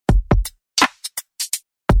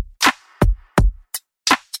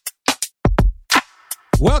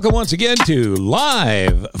Welcome once again to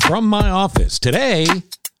Live from My Office. Today,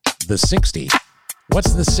 the 60.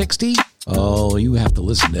 What's the 60? Oh, you have to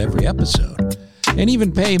listen to every episode and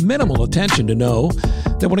even pay minimal attention to know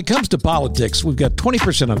that when it comes to politics, we've got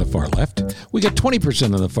 20% on the far left, we got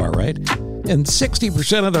 20% on the far right, and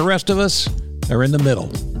 60% of the rest of us are in the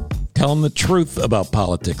middle. Telling the truth about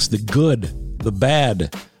politics, the good, the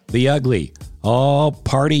bad, the ugly, all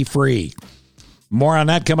party free. More on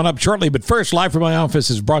that coming up shortly, but first, Live from My Office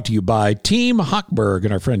is brought to you by Team Hochberg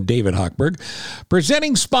and our friend David Hochberg,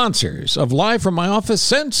 presenting sponsors of Live from My Office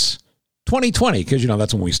since 2020, because,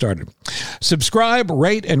 that's when we started. Subscribe,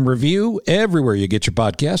 rate, and review everywhere you get your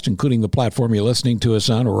podcast, including the platform you're listening to us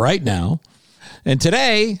on right now. And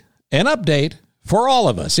today, an update for all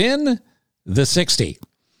of us in the 60.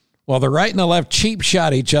 While the right and the left cheap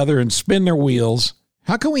shot each other and spin their wheels,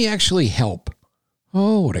 how can we actually help?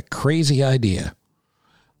 Oh, what a crazy idea.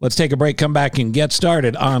 Let's take a break, come back, and get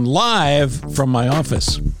started on Live from My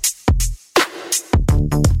Office.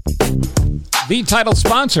 The title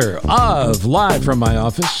sponsor of Live from My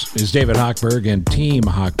Office is David Hochberg and Team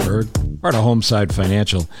Hochberg, part of Homeside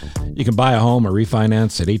Financial. You can buy a home or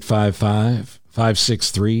refinance at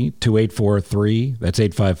 855-563-2843. That's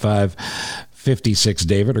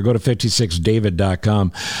 855-56-DAVID, or go to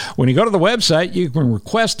 56david.com. When you go to the website, you can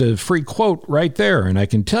request a free quote right there. And I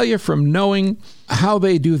can tell you from knowing how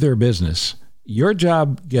they do their business, your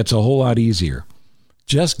job gets a whole lot easier.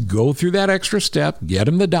 Just go through that extra step, get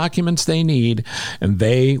them the documents they need, and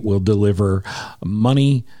they will deliver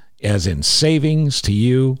money, as in savings, to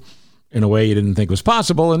you in a way you didn't think was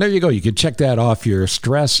possible. And there you go. You can check that off your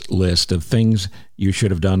stress list of things you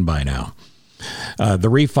should have done by now. The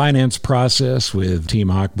refinance process with Team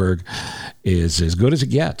Hochberg is as good as it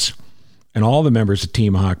gets. And all the members of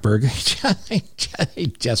Team Hochberg, they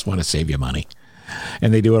just want to save you money.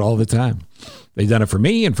 And they do it all the time. They've done it for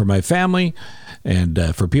me and for my family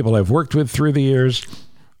and for people I've worked with through the years.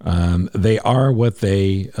 They are what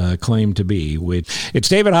they claim to be. It's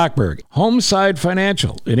David Hochberg, Homeside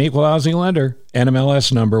Financial, an equal housing lender,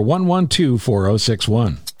 NMLS number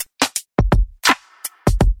 1124061.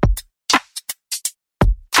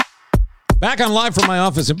 Back on Live from My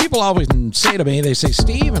Office, and people always say to me, they say,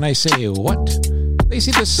 Steve, and I say, what? They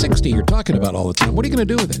say the 60 you're talking about all the time. What are you going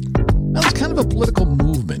to do with it? Well, it's kind of a political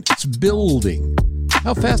movement. It's building.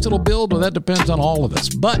 How fast it'll build, well, that depends on all of us.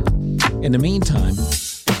 But in the meantime,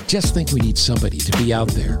 I just think we need somebody to be out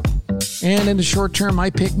there. And in the short term, I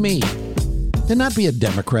pick me. To not be a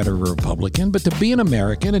Democrat or a Republican, but to be an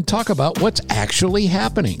American and talk about what's actually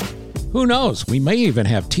happening. Who knows? We may even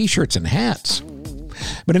have T-shirts and hats.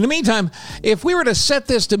 But in the meantime, if we were to set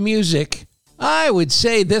this to music, I would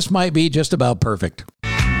say this might be just about perfect.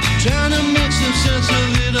 Trying to make some sense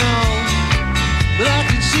of it all, but I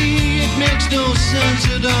can see it makes no sense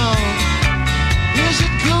at all. Is it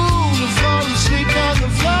cool to fall asleep on the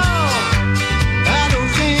floor? I don't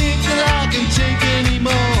think that I can take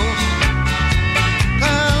anymore.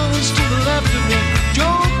 Clowns to the left of me,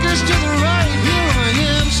 jokers to the right. Here I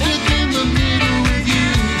am, stuck in the middle with you.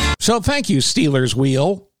 So thank you, Steelers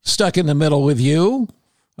Wheel, Stuck in the Middle with You.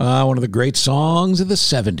 One of the great songs of the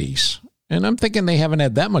 70s. And I'm thinking they haven't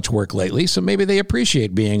had that much work lately, so maybe they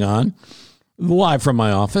appreciate being on Live from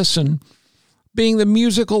My Office and being the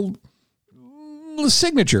musical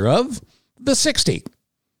signature of the 60.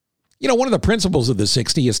 One of the principles of the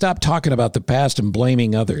 60 is stop talking about the past and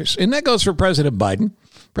blaming others. And that goes for President Biden.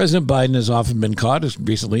 President Biden has often been caught, as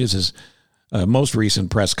recently as his most recent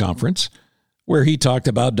press conference, where he talked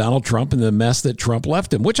about Donald Trump and the mess that Trump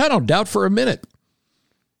left him, which I don't doubt for a minute.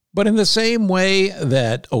 But in the same way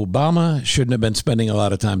that Obama shouldn't have been spending a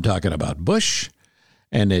lot of time talking about Bush,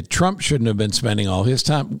 and that Trump shouldn't have been spending all his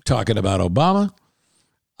time talking about Obama,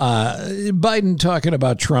 Biden talking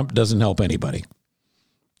about Trump doesn't help anybody.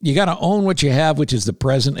 You got to own what you have, which is the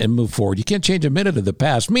present, and move forward. You can't change a minute of the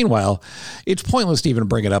past. Meanwhile, it's pointless to even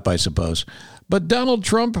bring it up, I suppose. But Donald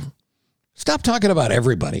Trump, stop talking about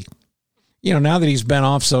everybody. Now that he's been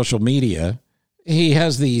off social media, he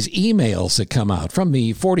has these emails that come out from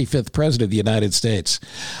the 45th president of the United States.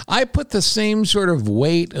 I put the same sort of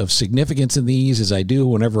weight of significance in these as I do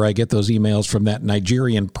whenever I get those emails from that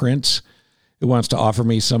Nigerian prince who wants to offer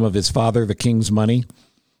me some of his father, the king's money,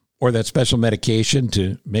 or that special medication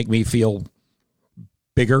to make me feel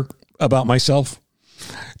bigger about myself.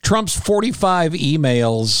 Trump's 45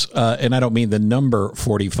 emails, and I don't mean the number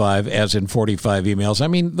 45 as in 45 emails. I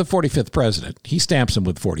mean the 45th president. He stamps them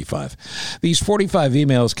with 45. These 45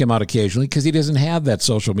 emails come out occasionally because he doesn't have that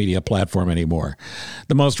social media platform anymore.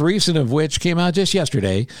 The most recent of which came out just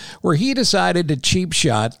yesterday, where he decided to cheap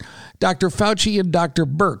shot Dr. Fauci and Dr.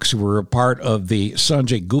 Birx, who were a part of the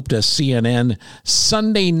Sanjay Gupta CNN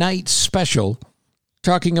Sunday night special,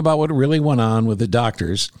 talking about what really went on with the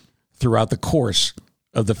doctors throughout the course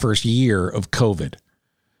of the first year of COVID.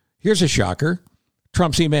 Here's a shocker.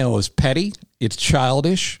 Trump's email is petty. It's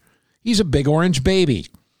childish. He's a big orange baby,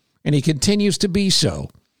 and he continues to be so.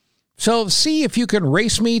 So see if you can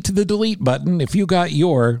race me to the delete button if you got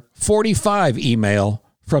your 45 email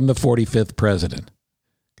from the 45th president.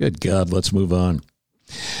 Good God, let's move on.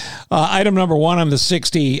 Item number 1 on the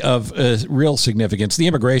 60 of real significance, the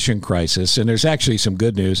immigration crisis. And there's actually some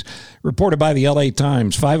good news. Reported by the LA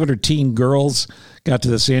Times, 500 teen girls got to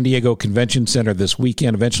the San Diego Convention Center this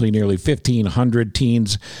weekend. Eventually, nearly 1,500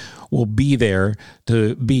 teens will be there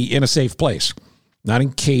to be in a safe place. Not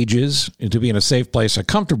in cages, and to be in a safe place, a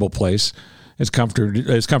comfortable place, as comforted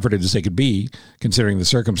as they could be, considering the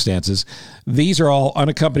circumstances. These are all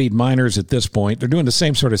unaccompanied minors at this point. They're doing the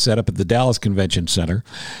same sort of setup at the Dallas Convention Center.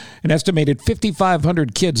 An estimated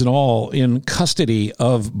 5,500 kids in all in custody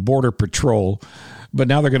of Border Patrol. But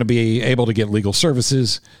now they're going to be able to get legal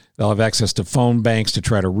services. They'll have access to phone banks to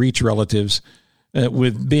try to reach relatives,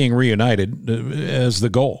 with being reunited as the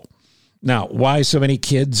goal. Now, why so many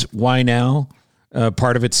kids? Why now?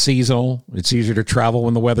 Part of it's seasonal. It's easier to travel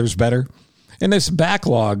when the weather's better. And this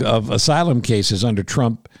backlog of asylum cases under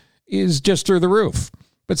Trump is just through the roof.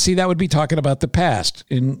 But see, that would be talking about the past,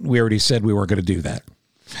 and we already said we weren't going to do that.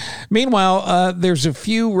 Meanwhile, there's a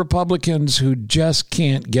few Republicans who just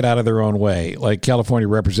can't get out of their own way, like California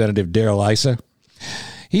Representative Darrell Issa.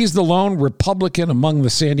 He's the lone Republican among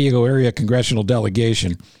the San Diego area congressional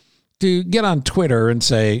delegation to get on Twitter and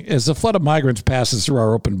say, as the flood of migrants passes through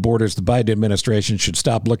our open borders, the Biden administration should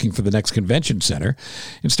stop looking for the next convention center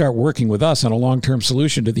and start working with us on a long-term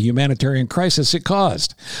solution to the humanitarian crisis it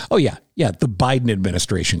caused. Oh, yeah, the Biden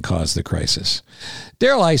administration caused the crisis.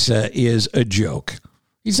 Darrell Issa is a joke.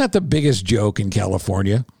 He's not the biggest joke in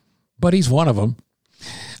California, but he's one of them.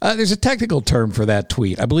 There's a technical term for that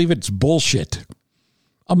tweet. I believe it's bullshit.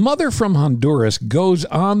 A mother from Honduras goes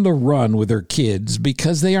on the run with her kids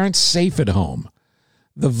because they aren't safe at home.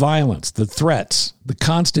 The violence, the threats, the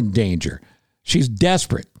constant danger. She's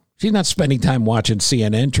desperate. She's not spending time watching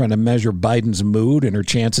CNN trying to measure Biden's mood and her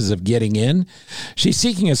chances of getting in. She's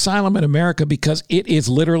seeking asylum in America because it is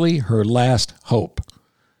literally her last hope.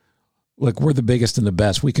 Look, we're the biggest and the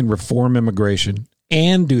best. We can reform immigration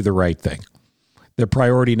and do the right thing. The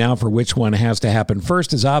priority now for which one has to happen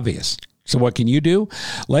first is obvious. So what can you do?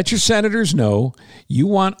 Let your senators know you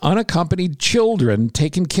want unaccompanied children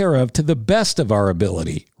taken care of to the best of our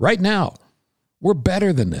ability. Right now, we're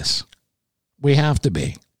better than this. We have to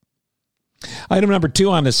be. Item number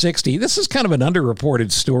 2 on the 60. This is kind of an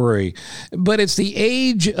underreported story, but it's the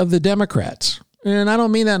age of the Democrats. And I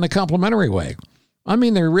don't mean that in a complimentary way. I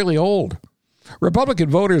mean they're really old.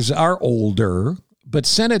 Republican voters are older, but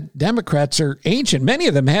Senate Democrats are ancient. Many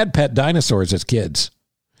of them had pet dinosaurs as kids.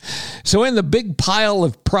 So in the big pile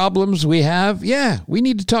of problems we have, we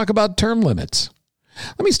need to talk about term limits.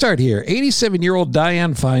 Let me start here. 87-year-old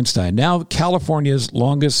Dianne Feinstein, now California's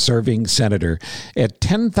longest-serving senator, at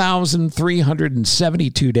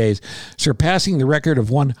 10,372 days, surpassing the record of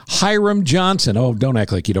one Hiram Johnson. Oh, don't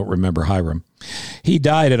act like you don't remember Hiram. He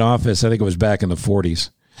died in office, I think it was back in the 40s.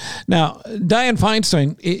 Now, Dianne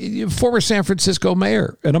Feinstein, former San Francisco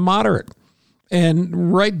mayor and a moderate,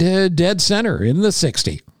 and right dead center in the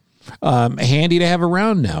 60. Handy to have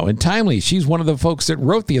around now and timely. She's one of the folks that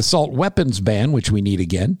wrote the assault weapons ban, which we need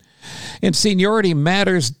again. And seniority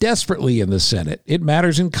matters desperately in the Senate. It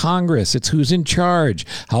matters in Congress. It's who's in charge.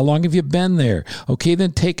 How long have you been there? Okay,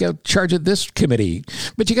 then take out charge of this committee.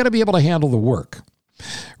 But you got to be able to handle the work.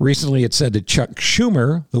 Recently, it said that Chuck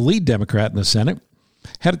Schumer, the lead Democrat in the Senate,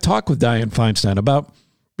 had a talk with Dianne Feinstein about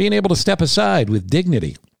being able to step aside with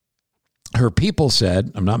dignity. Her people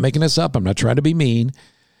said, I'm not making this up, I'm not trying to be mean,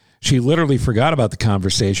 she literally forgot about the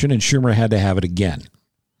conversation and Schumer had to have it again.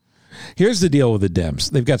 Here's the deal with the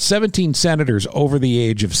Dems. They've got 17 senators over the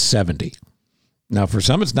age of 70. Now, for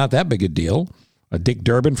some, it's not that big a deal. Dick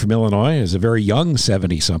Durbin from Illinois is a very young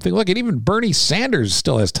 70-something. Look, and even Bernie Sanders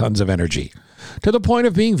still has tons of energy, to the point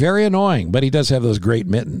of being very annoying, but he does have those great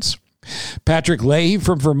mittens. Patrick Leahy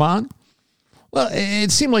from Vermont, well,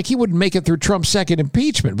 it seemed like he wouldn't make it through Trump's second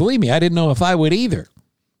impeachment. Believe me, I didn't know if I would either.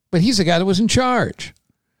 But he's the guy that was in charge.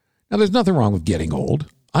 Now, there's nothing wrong with getting old.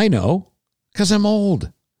 I know. Because I'm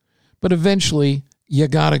old. But eventually, you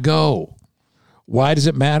got to go. Why does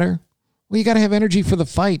it matter? Well, you got to have energy for the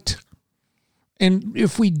fight. And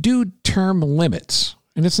if we do term limits,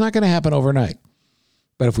 and it's not going to happen overnight,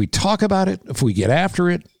 but if we talk about it, if we get after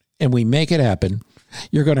it, and we make it happen,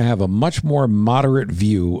 you're going to have a much more moderate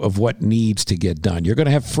view of what needs to get done. You're going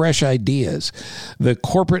to have fresh ideas. The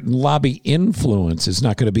corporate and lobby influence is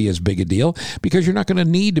not going to be as big a deal because you're not going to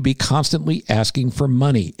need to be constantly asking for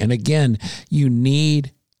money. And again, you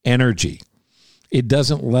need energy. It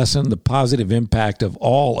doesn't lessen the positive impact of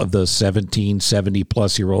all of those 17,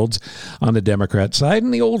 70-plus-year-olds on the Democrat side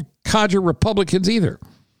and the old codger Republicans either.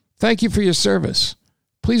 Thank you for your service.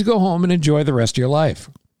 Please go home and enjoy the rest of your life.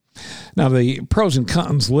 Now, the pros and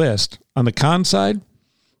cons list, on the con side,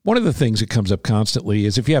 one of the things that comes up constantly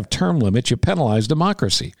is if you have term limits, you penalize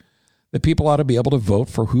democracy. The people ought to be able to vote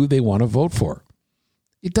for who they want to vote for.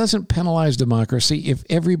 It doesn't penalize democracy if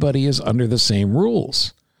everybody is under the same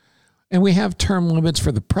rules. And we have term limits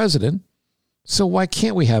for the president, so why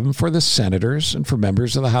can't we have them for the senators and for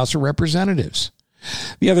members of the House of Representatives?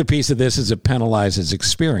 The other piece of this is it penalizes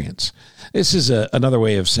experience. This is another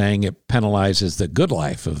way of saying it penalizes the good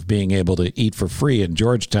life of being able to eat for free in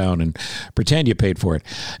Georgetown and pretend you paid for it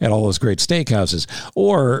at all those great steakhouses,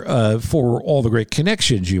 or for all the great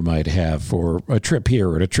connections you might have for a trip here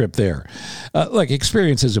or a trip there. Look,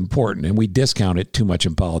 experience is important, and we discount it too much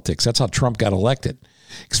in politics. That's how Trump got elected.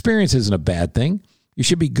 Experience isn't a bad thing. You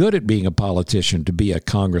should be good at being a politician to be a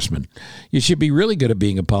congressman. You should be really good at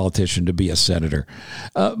being a politician to be a senator.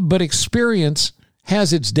 But experience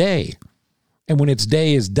has its day. And when its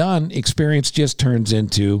day is done, experience just turns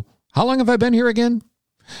into, how long have I been here again?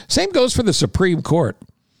 Same goes for the Supreme Court.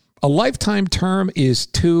 A lifetime term is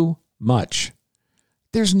too much.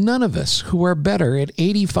 There's none of us who are better at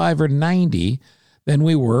 85 or 90 than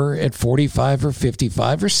we were at 45 or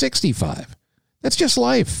 55 or 65. That's just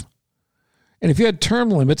life. And if you had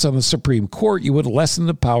term limits on the Supreme Court, you would lessen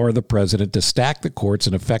the power of the president to stack the courts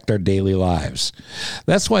and affect our daily lives.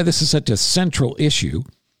 That's why this is such a central issue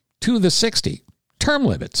to the 60. Term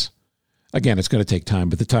limits. Again, it's going to take time,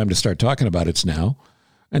 but the time to start talking about it's now.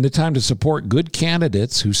 And the time to support good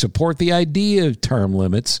candidates who support the idea of term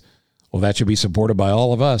limits, well, that should be supported by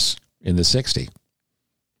all of us in the 60.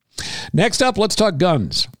 Next up, let's talk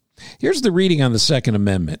guns. Here's the reading on the Second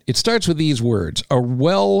Amendment. It starts with these words, a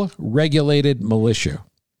well-regulated militia.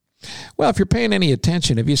 Well, if you're paying any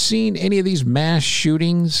attention, have you seen any of these mass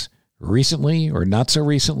shootings recently or not so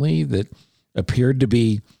recently that appeared to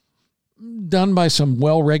be done by some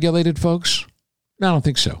well-regulated folks? No, I don't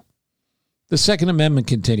think so. The Second Amendment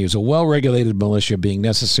continues, a well-regulated militia being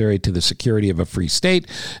necessary to the security of a free state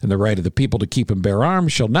and the right of the people to keep and bear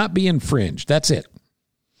arms shall not be infringed. That's it.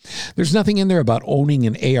 There's nothing in there about owning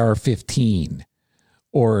an AR-15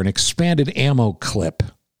 or an expanded ammo clip.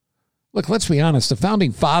 Look, let's be honest. The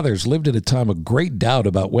Founding Fathers lived at a time of great doubt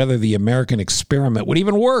about whether the American experiment would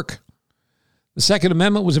even work. The Second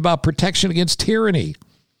Amendment was about protection against tyranny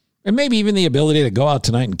and maybe even the ability to go out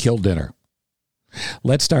tonight and kill dinner.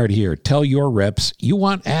 Let's start here. Tell your reps you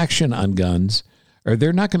want action on guns or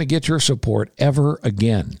they're not going to get your support ever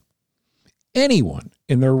again. Anyone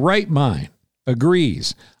in their right mind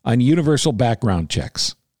agrees on universal background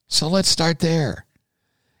checks. So let's start there.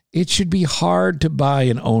 It should be hard to buy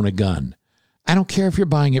and own a gun. I don't care if you're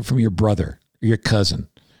buying it from your brother or your cousin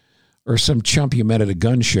or some chump you met at a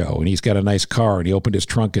gun show and he's got a nice car and he opened his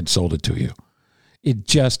trunk and sold it to you. It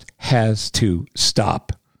just has to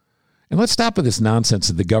stop. And let's stop with this nonsense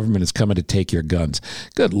that the government is coming to take your guns.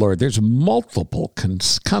 Good Lord, there's multiple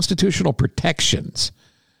constitutional protections.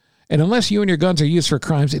 And unless you and your guns are used for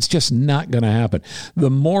crimes, it's just not going to happen. The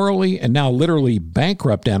morally and now literally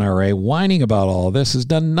bankrupt NRA whining about all of this has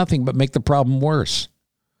done nothing but make the problem worse.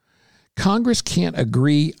 Congress can't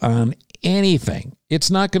agree on anything. It's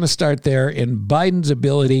not going to start there. And Biden's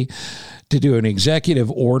ability to do an executive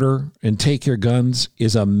order and take your guns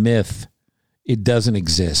is a myth. It doesn't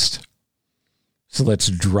exist. So let's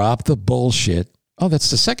drop the bullshit. Oh,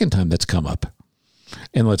 that's the second time that's come up.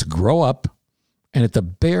 And let's grow up. And at the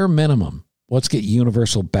bare minimum, let's get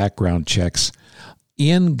universal background checks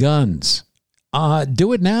in guns.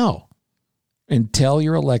 Do it now. And tell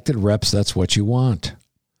your elected reps that's what you want.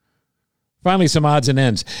 Finally, some odds and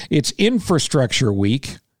ends. It's Infrastructure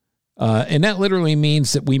Week. And that literally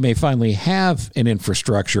means that we may finally have an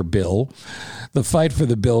infrastructure bill. The fight for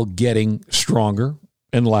the bill getting stronger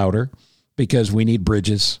and louder because we need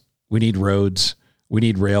bridges, we need roads, we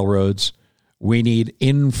need railroads, we need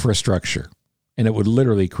infrastructure. And it would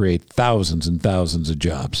literally create thousands and thousands of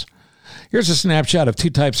jobs. Here's a snapshot of two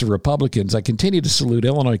types of Republicans. I continue to salute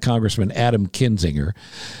Illinois Congressman Adam Kinzinger,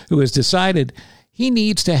 who has decided he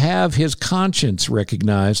needs to have his conscience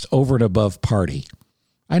recognized over and above party.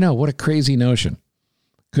 I know, what a crazy notion.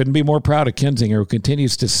 Couldn't be more proud of Kinzinger, who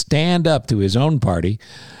continues to stand up to his own party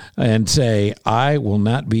and say, I will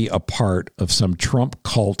not be a part of some Trump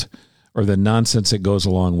cult or the nonsense that goes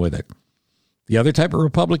along with it. The other type of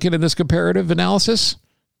Republican in this comparative analysis,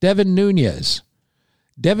 Devin Nunes.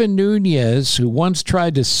 Devin Nunes, who once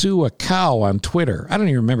tried to sue a cow on Twitter. I don't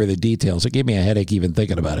even remember the details. It gave me a headache even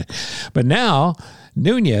thinking about it. But now,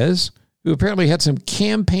 Nunes, who apparently had some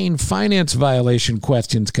campaign finance violation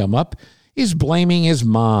questions come up, is blaming his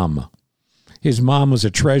mom. His mom was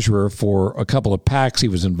a treasurer for a couple of PACs he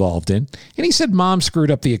was involved in, and he said mom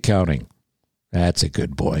screwed up the accounting. That's a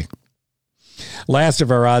good boy. Last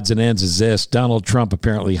of our odds and ends is this. Donald Trump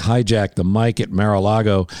apparently hijacked the mic at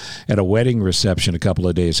Mar-a-Lago at a wedding reception a couple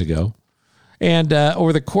of days ago. And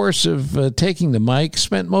over the course of taking the mic,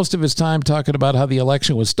 spent most of his time talking about how the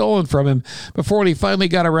election was stolen from him before he finally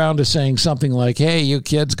got around to saying something like, hey, you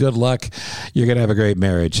kids, good luck. You're going to have a great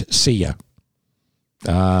marriage. See ya.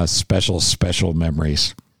 Special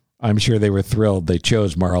memories. I'm sure they were thrilled they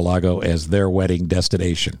chose Mar-a-Lago as their wedding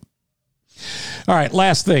destination. All right,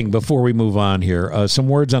 last thing before we move on here. Some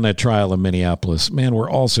words on that trial in Minneapolis. Man, we're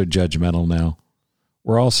all so judgmental now.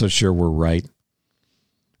 We're all so sure we're right.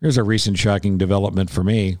 Here's a recent shocking development for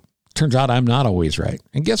me. Turns out I'm not always right.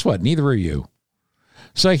 And guess what? Neither are you.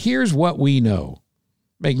 So here's what we know.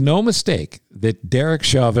 Make no mistake that Derek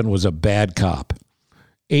Chauvin was a bad cop.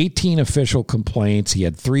 18 official complaints. He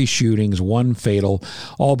had 3 shootings, 1 fatal,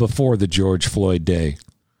 all before the George Floyd day.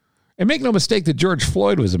 And make no mistake that George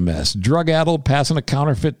Floyd was a mess. Drug-addled, passing a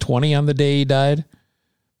counterfeit 20 on the day he died.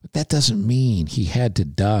 But that doesn't mean he had to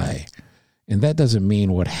die. And that doesn't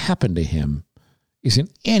mean what happened to him is in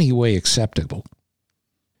any way acceptable.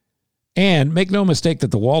 And make no mistake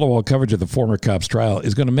that the wall-to-wall coverage of the former cop's trial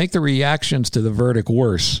is going to make the reactions to the verdict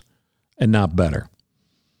worse and not better.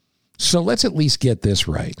 So let's at least get this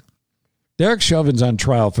right. Derek Chauvin's on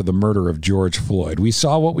trial for the murder of George Floyd. We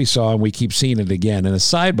saw what we saw, and we keep seeing it again. And a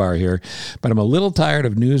sidebar here, but I'm a little tired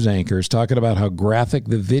of news anchors talking about how graphic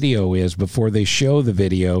the video is before they show the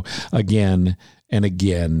video again and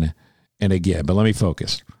again and again. But let me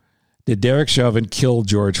focus. Did Derek Chauvin kill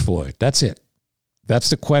George Floyd? That's it. That's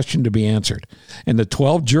the question to be answered. And the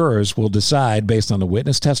 12 jurors will decide based on the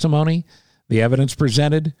witness testimony, the evidence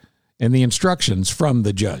presented, and the instructions from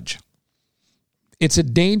the judge. It's a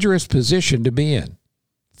dangerous position to be in.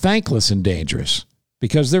 Thankless and dangerous,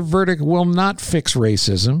 because their verdict will not fix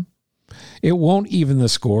racism. It won't even the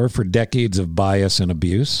score for decades of bias and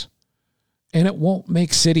abuse. And it won't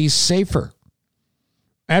make cities safer.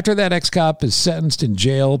 After that ex-cop is sentenced and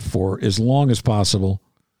jailed for as long as possible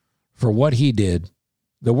for what he did,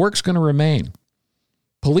 the work's going to remain.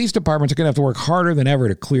 Police departments are going to have to work harder than ever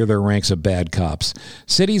to clear their ranks of bad cops.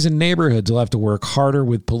 Cities and neighborhoods will have to work harder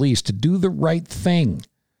with police to do the right thing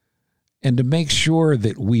and to make sure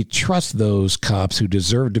that we trust those cops who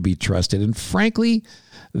deserve to be trusted. And frankly,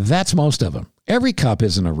 that's most of them. Every cop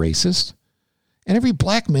isn't a racist, and every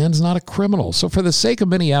black man's not a criminal. So for the sake of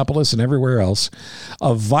Minneapolis and everywhere else,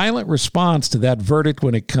 a violent response to that verdict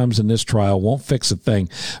when it comes in this trial won't fix a thing,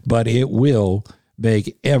 but it will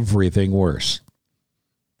make everything worse.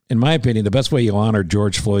 In my opinion, the best way you honor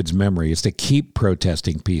George Floyd's memory is to keep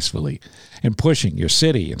protesting peacefully and pushing your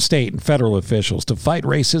city and state and federal officials to fight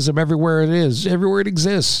racism everywhere it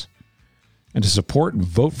exists, and to support and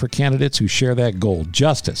vote for candidates who share that goal: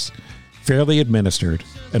 justice, fairly administered,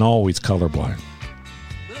 and always colorblind.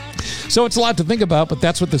 So it's a lot to think about, but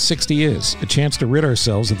that's what the 60 is, a chance to rid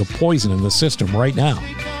ourselves of the poison in the system right now.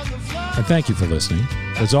 And thank you for listening.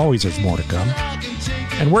 As always, there's more to come.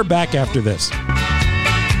 And we're back after this.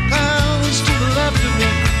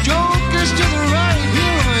 Jokers to the right,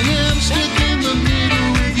 here I am, stuck in the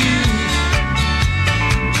middle with you.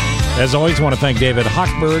 As always, I want to thank David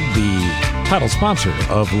Hochberg, the title sponsor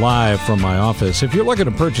of Live from My Office. If you're looking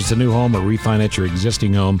to purchase a new home or refinance your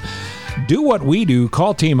existing home, do what we do.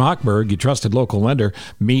 Call Team Hochberg, your trusted local lender.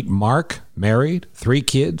 Meet Mark, married, 3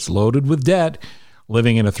 kids, loaded with debt,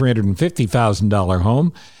 living in a $350,000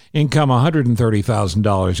 home, income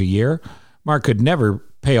 $130,000 a year. Mark could never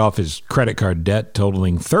pay off his credit card debt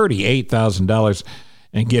totaling $38,000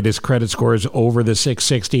 and get his credit scores over the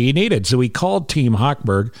 660 he needed. So he called Team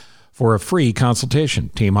Hochberg for a free consultation.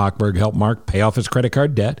 Team Hochberg helped Mark pay off his credit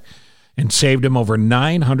card debt and saved him over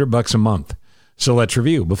 $900 a month. So let's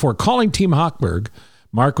review. Before calling Team Hochberg,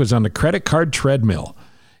 Mark was on the credit card treadmill.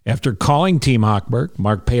 After calling Team Hochberg,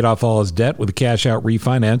 Mark paid off all his debt with a cash-out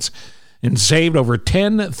refinance and saved over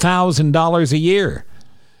 $10,000 a year.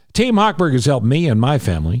 Team Hochberg has helped me and my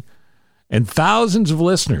family and thousands of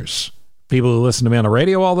listeners, people who listen to me on the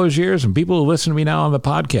radio all those years and people who listen to me now on the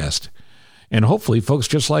podcast. And hopefully folks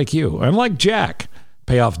just like you and like Jack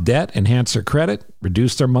pay off debt, enhance their credit,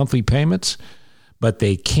 reduce their monthly payments. But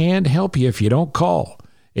they can't help you if you don't call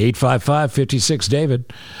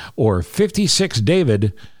 855-56-DAVID or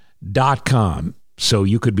 56david.com. So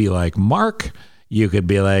you could be like Mark, you could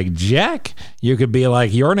be like Jack, you could be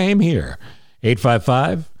like your name here.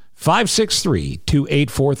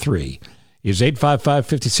 855-563-2843 is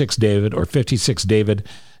 855-56-DAVID or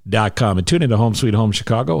 56david.com. And tune into Home Sweet Home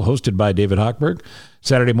Chicago, hosted by David Hochberg,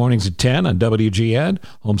 Saturday mornings at 10 on WGN,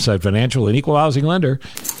 Homesite Financial and Equal Housing Lender,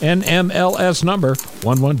 NMLS number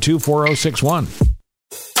 1124061.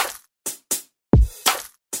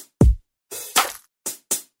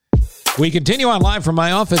 We continue on Live from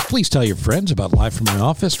My Office. Please tell your friends about Live from My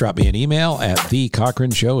Office. Drop me an email at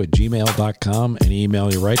thecochronshow@gmail.com and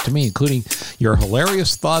email you right to me, including your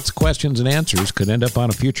hilarious thoughts, questions, and answers could end up on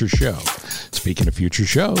a future show. Speaking of future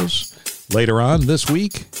shows, later on this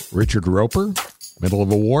week, Richard Roper, middle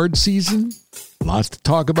of award season, lots to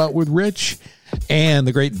talk about with Rich, and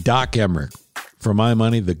the great Doc Emmerich. For my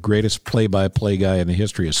money, the greatest play-by-play guy in the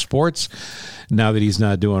history of sports. Now that he's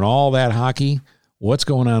not doing all that hockey, what's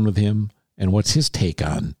going on with him, and what's his take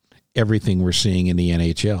on everything we're seeing in the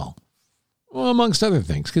NHL? Well, amongst other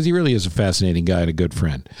things, because he really is a fascinating guy and a good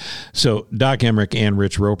friend. So Doc Emmerich and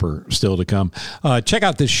Rich Roper still to come. Check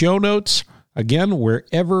out the show notes. Again,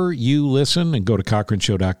 wherever you listen, and go to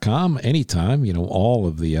CochronsShow.com anytime. You know, all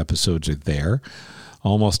of the episodes are there.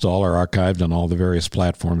 Almost all are archived on all the various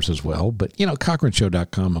platforms as well. But, you know,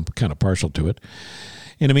 CochronsShow.com, I'm kind of partial to it.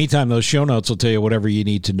 In the meantime, those show notes will tell you whatever you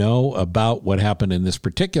need to know about what happened in this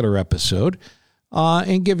particular episode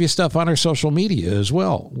and give you stuff on our social media as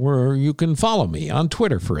well, where you can follow me on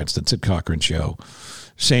Twitter, for instance, at Cochran Show.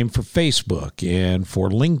 Same for Facebook and for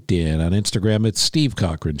LinkedIn. On Instagram, it's Steve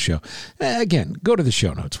Cochran Show. Again, go to the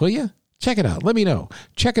show notes, will you? Check it out. Let me know.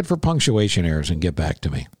 Check it for punctuation errors and get back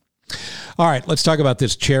to me. All right, let's talk about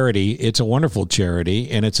this charity. It's a wonderful charity,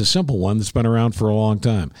 and it's a simple one that's been around for a long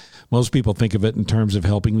time. Most people think of it in terms of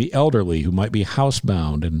helping the elderly who might be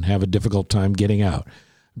housebound and have a difficult time getting out.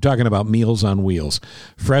 I'm talking about Meals on Wheels,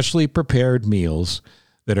 freshly prepared meals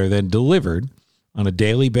that are then delivered on a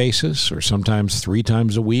daily basis or sometimes 3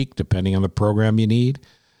 times a week, depending on the program you need.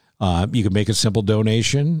 You can make a simple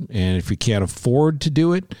donation, and if you can't afford to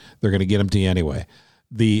do it, they're going to get them to you anyway.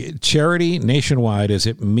 The charity nationwide is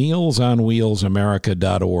at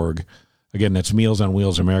mealsonwheelsamerica.org. Again, that's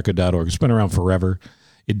mealsonwheelsamerica.org. It's been around forever.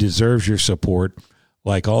 It deserves your support.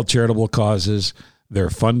 Like all charitable causes, their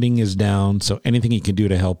funding is down, so anything you can do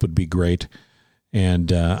to help would be great.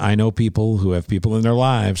 And I know people who have people in their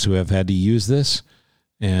lives who have had to use this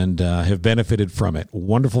and have benefited from it.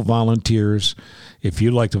 Wonderful volunteers. If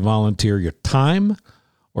you'd like to volunteer your time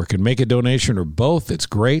or can make a donation or both, it's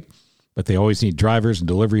great. But they always need drivers and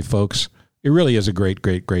delivery folks. It really is a great,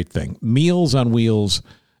 great, great thing.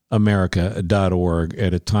 mealsonwheelsamerica.org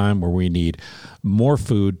at a time where we need more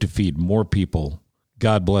food to feed more people.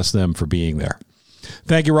 God bless them for being there.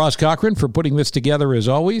 Thank you, Ross Cochran, for putting this together as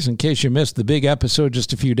always. In case you missed the big episode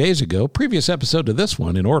just a few days ago, previous episode to this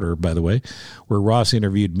one, in order, by the way, where Ross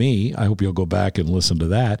interviewed me. I hope you'll go back and listen to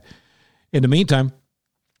that. In the meantime,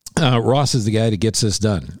 Ross is the guy that gets this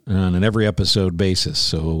done on an every episode basis.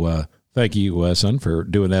 So thank you, son, for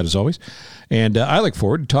doing that as always. And I look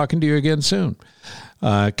forward to talking to you again soon.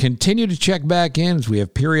 Continue to check back in as we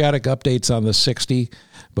have periodic updates on the 60.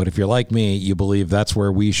 But if you're like me, you believe that's where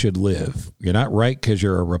we should live. You're not right because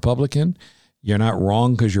you're a Republican. You're not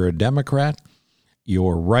wrong because you're a Democrat.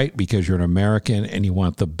 You're right because you're an American and you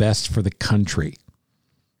want the best for the country.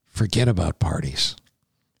 Forget about parties.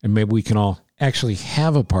 And maybe we can all actually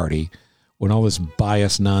have a party when all this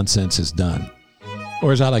bias nonsense is done.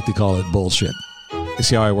 Or as I like to call it, bullshit. You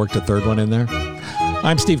see how I worked a third one in there?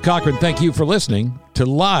 I'm Steve Cochran. Thank you for listening to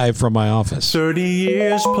Live from My Office. 30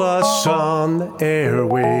 years plus on the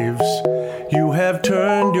airwaves, you have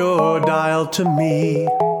turned your dial to me.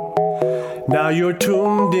 Now you're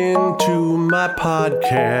tuned into my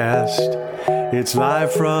podcast. It's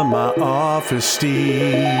Live from My Office,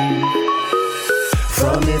 Steve.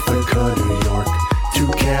 From Ithaca, New York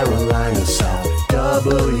to Carolina South,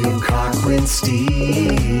 W. Cochran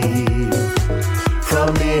Steve.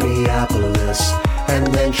 From Minneapolis and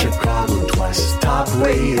then Chicago twice,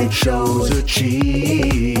 top-rated shows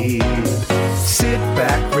achieved. Sit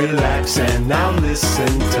back, relax, and now listen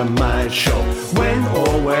to my show. When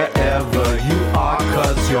or wherever you are,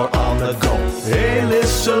 'cause you're on the go.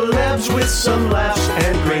 A-list celebs with with some laughs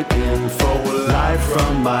and great info. Live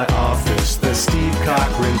from my office, the Steve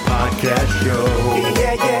Cochran Podcast Show.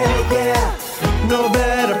 Yeah, yeah, yeah. No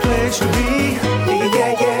better place to be.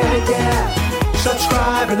 Yeah, yeah, yeah.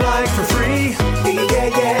 Subscribe and like for free.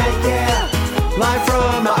 Yeah, yeah, yeah. Live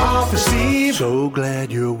from my office, Steve. So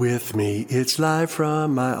glad you're with me. It's live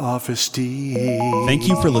from my office, Steve. Thank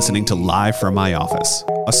you for listening to Live from My Office,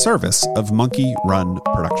 a service of Monkey Run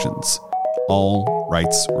Productions. All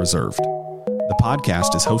rights reserved. The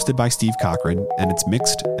podcast is hosted by Steve Cochran, and it's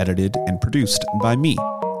mixed, edited, and produced by me,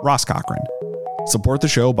 Ross Cochran. Support the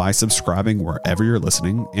show by subscribing wherever you're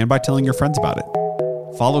listening and by telling your friends about it.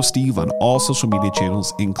 Follow Steve on all social media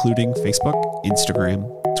channels, including Facebook, Instagram,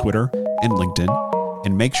 Twitter, and LinkedIn.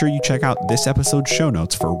 And make sure you check out this episode's show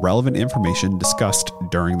notes for relevant information discussed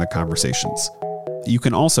during the conversations. You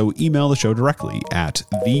can also email the show directly at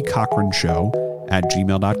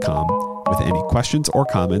thecochranshow@gmail.com with any questions or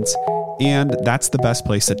comments. And that's the best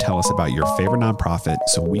place to tell us about your favorite nonprofit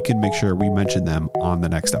so we can make sure we mention them on the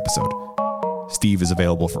next episode. Steve is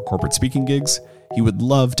available for corporate speaking gigs. He would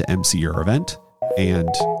love to MC your event. And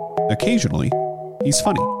occasionally, he's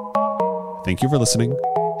funny. Thank you for listening.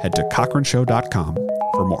 Head to cochranshow.com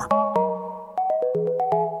for more.